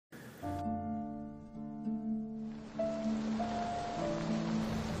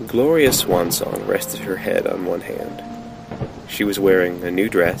Gloria Swansong rested her head on one hand. She was wearing a new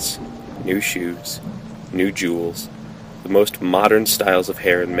dress, new shoes, new jewels, the most modern styles of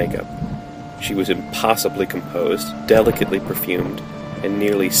hair and makeup. She was impossibly composed, delicately perfumed, and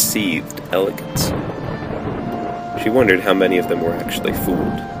nearly seethed elegance. She wondered how many of them were actually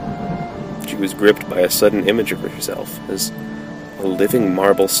fooled. She was gripped by a sudden image of herself as a living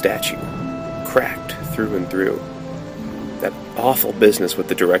marble statue, cracked through and through. That awful business with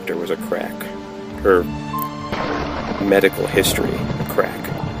the director was a crack. Her medical history, a crack.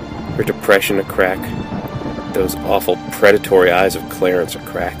 Her depression, a crack. Those awful predatory eyes of Clarence, a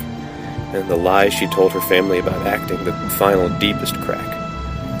crack. And the lies she told her family about acting, the final, deepest crack.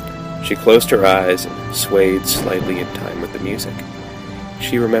 She closed her eyes and swayed slightly in time with the music.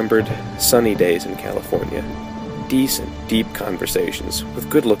 She remembered sunny days in California, decent, deep conversations with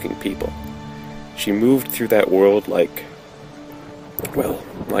good-looking people. She moved through that world like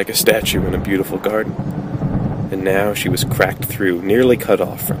a statue in a beautiful garden. And now she was cracked through, nearly cut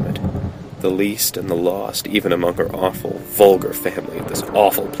off from it. The least and the lost, even among her awful, vulgar family of this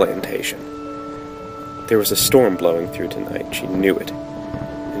awful plantation. There was a storm blowing through tonight, she knew it.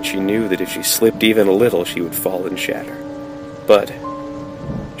 And she knew that if she slipped even a little, she would fall and shatter. But,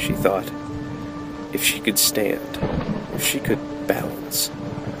 she thought, if she could stand, if she could balance,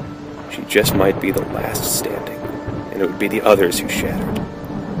 she just might be the last standing, and it would be the others who shattered.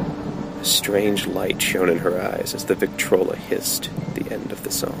 A strange light shone in her eyes as the Victrola hissed the end of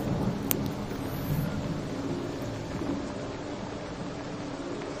the song.